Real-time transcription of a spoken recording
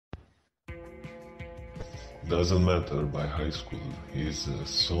Doesn't Matter by High School is a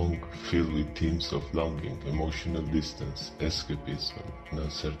song filled with themes of longing, emotional distance, escapism, and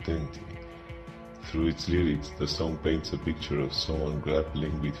uncertainty. Through its lyrics, the song paints a picture of someone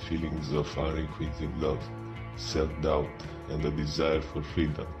grappling with feelings of unrequited love, self-doubt, and a desire for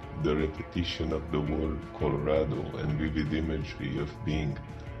freedom. The repetition of the word Colorado and vivid imagery of being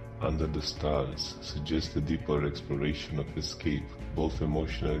under the stars suggests a deeper exploration of escape, both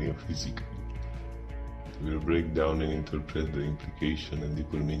emotionally and physically. We'll break down and interpret the implication and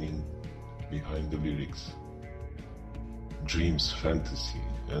deeper meaning behind the lyrics. Dreams, fantasy,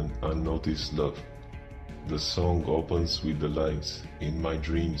 and unnoticed love. The song opens with the lines, "In my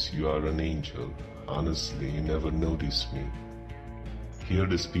dreams you are an angel, honestly you never notice me." Here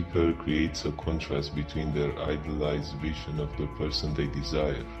the speaker creates a contrast between their idealized vision of the person they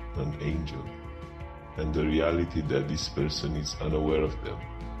desire, an angel, and the reality that this person is unaware of them.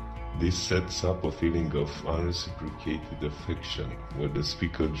 This sets up a feeling of unreciprocated affection, where the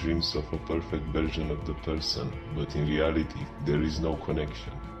speaker dreams of a perfect version of the person, but in reality there is no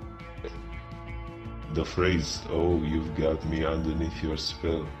connection. The phrase, "Oh, you've got me underneath your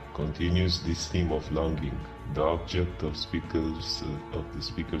spell," continues this theme of longing. The object of the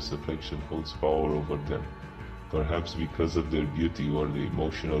speaker's affection holds power over them, perhaps because of their beauty or the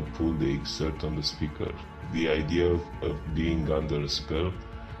emotional pull they exert on the speaker. The idea of being under a spell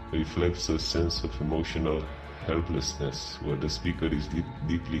reflects a sense of emotional helplessness, where the speaker is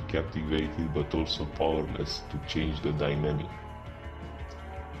deeply captivated but also powerless to change the dynamic.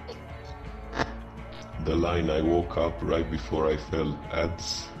 The line "I woke up right before I fell"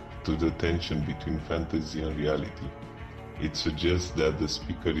 adds to the tension between fantasy and reality. It suggests that the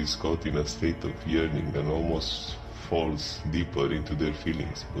speaker is caught in a state of yearning and almost falls deeper into their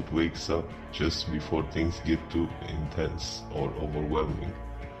feelings, but wakes up just before things get too intense or overwhelming.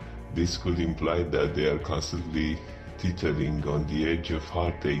 This could imply that they are constantly teetering on the edge of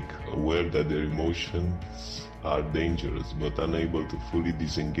heartache, aware that their emotions are dangerous but unable to fully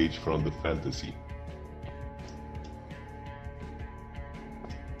disengage from the fantasy.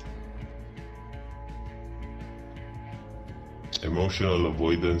 Emotional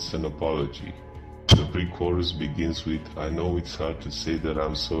avoidance and apology. The pre-chorus begins with, "I know it's hard to say that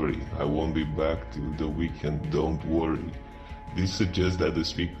I'm sorry. I won't be back till the weekend, don't worry." This suggests that the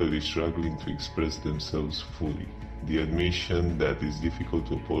speaker is struggling to express themselves fully. The admission that it's difficult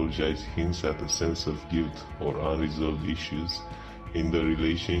to apologize hints at a sense of guilt or unresolved issues in the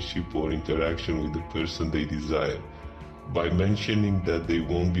relationship or interaction with the person they desire. By mentioning that they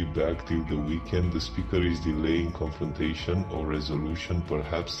won't be back till the weekend, the speaker is delaying confrontation or resolution,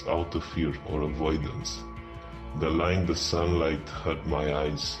 perhaps out of fear or avoidance. The line "The sunlight hurt my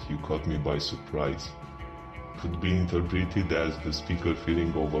eyes, you caught me by surprise" could be interpreted as the speaker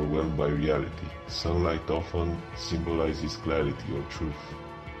feeling overwhelmed by reality. Sunlight often symbolizes clarity or truth,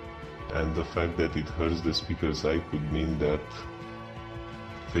 and the fact that it hurts the speaker's eye could mean that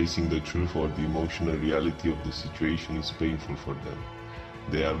facing the truth or the emotional reality of the situation is painful for them.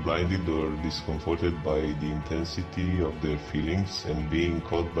 They are blinded or discomforted by the intensity of their feelings, and being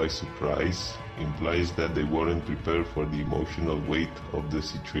caught by surprise implies that they weren't prepared for the emotional weight of the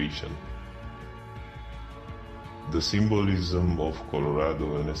situation. The symbolism of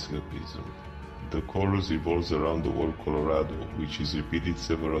Colorado and escapism. The chorus revolves around the word Colorado, which is repeated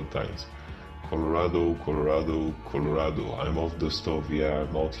several times. Colorado, Colorado, Colorado, I'm off the stove, yeah,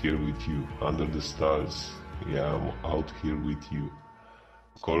 I'm out here with you. Under the stars, yeah, I'm out here with you.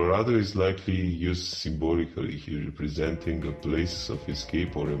 Colorado is likely used symbolically here, representing a place of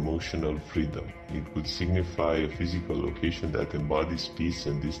escape or emotional freedom. It could signify a physical location that embodies peace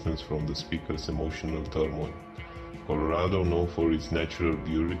and distance from the speaker's emotional turmoil. Colorado, known for its natural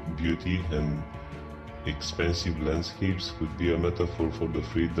beauty and expansive landscapes, could be a metaphor for the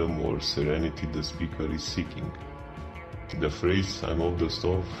freedom or serenity the speaker is seeking. The phrase "I'm off the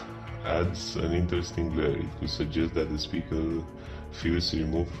stove" adds an interesting layer. It could suggest that the speaker feels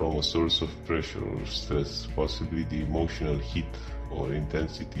removed from a source of pressure or stress, possibly the emotional heat or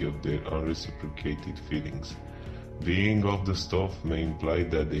intensity of their unreciprocated feelings. Being off the stove may imply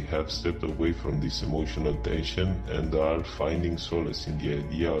that they have stepped away from this emotional tension and are finding solace in the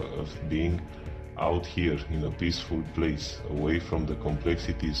idea of being out here in a peaceful place, away from the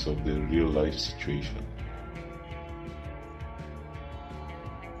complexities of their real-life situation.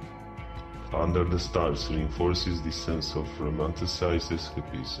 Under the Stars reinforces this sense of romanticized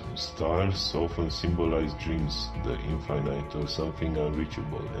escapism. Stars often symbolize dreams, the infinite, or something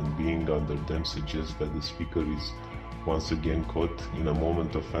unreachable, and being under them suggests that the speaker is once again caught in a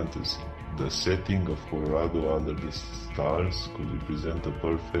moment of fantasy. The setting of Colorado under the stars could represent a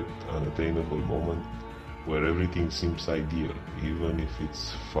perfect, unattainable moment where everything seems ideal, even if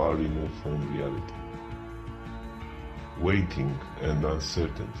it's far removed from reality. Waiting and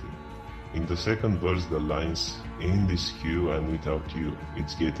uncertainty. In the second verse, the lines, "In this queue and without you,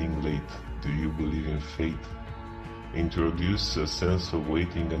 it's getting late. Do you believe in fate?" introduce a sense of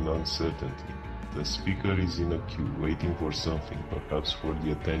waiting and uncertainty. The speaker is in a queue, waiting for something, perhaps for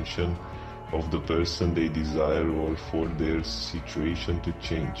the attention of the person they desire or for their situation to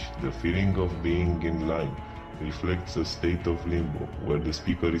change. The feeling of being in line reflects a state of limbo, where the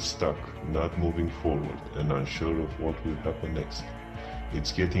speaker is stuck, not moving forward, and unsure of what will happen next.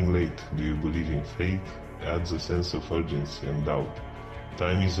 "It's getting late. Do you believe in fate?" adds a sense of urgency and doubt.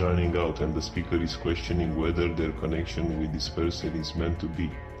 Time is running out, and the speaker is questioning whether their connection with this person is meant to be.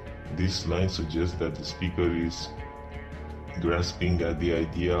 This line suggests that the speaker is grasping at the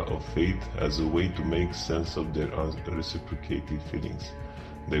idea of fate as a way to make sense of their unreciprocated feelings.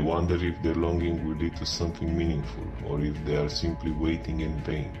 They wonder if their longing will lead to something meaningful, or if they are simply waiting in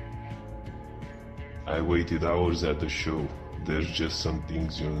vain. "I waited hours at the show. There's just some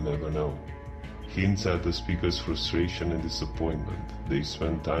things you'll never know." Hints at the speaker's frustration and disappointment. They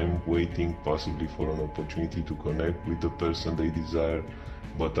spend time waiting, possibly for an opportunity to connect with the person they desire,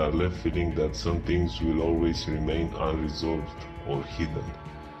 but are left feeling that some things will always remain unresolved or hidden.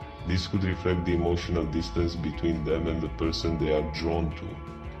 This could reflect the emotional distance between them and the person they are drawn to.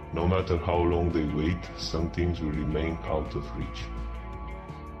 No matter how long they wait, some things will remain out of reach.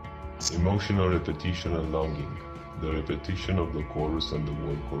 Emotional repetition and longing. The repetition of the chorus and the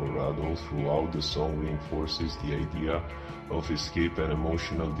word Colorado throughout the song reinforces the idea of escape and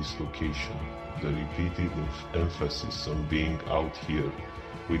emotional dislocation. The repeated emphasis on being out here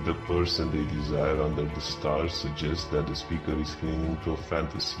with the person they desire under the stars suggests that the speaker is clinging to a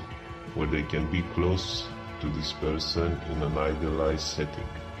fantasy where they can be close to this person in an idealized setting.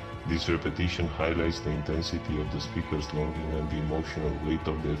 This repetition highlights the intensity of the speaker's longing and the emotional weight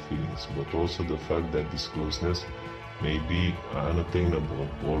of their feelings, but also the fact that this closeness may be unattainable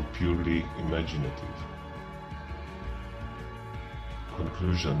or purely imaginative.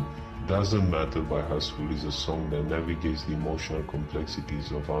 Conclusion. Doesn't Matter by High School is a song that navigates the emotional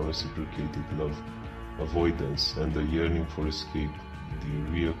complexities of unreciprocated love, avoidance, and the yearning for escape.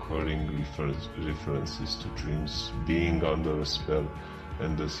 The reoccurring references to dreams, being under a spell,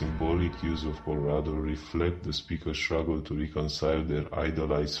 and the symbolic use of Colorado reflect the speaker's struggle to reconcile their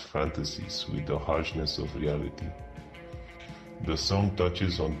idolized fantasies with the harshness of reality. The song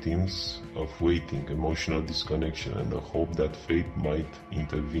touches on themes of waiting, emotional disconnection, and the hope that fate might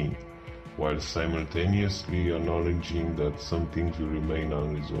intervene, while simultaneously acknowledging that some things will remain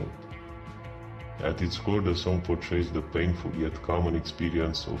unresolved. At its core, the song portrays the painful yet common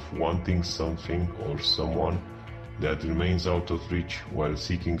experience of wanting something or someone that remains out of reach, while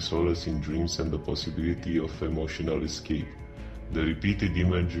seeking solace in dreams and the possibility of emotional escape. The repeated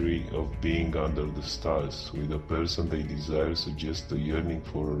imagery of being under the stars with the person they desire suggests a yearning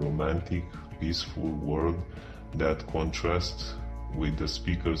for a romantic, peaceful world that contrasts with the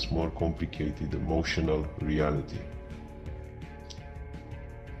speaker's more complicated emotional reality.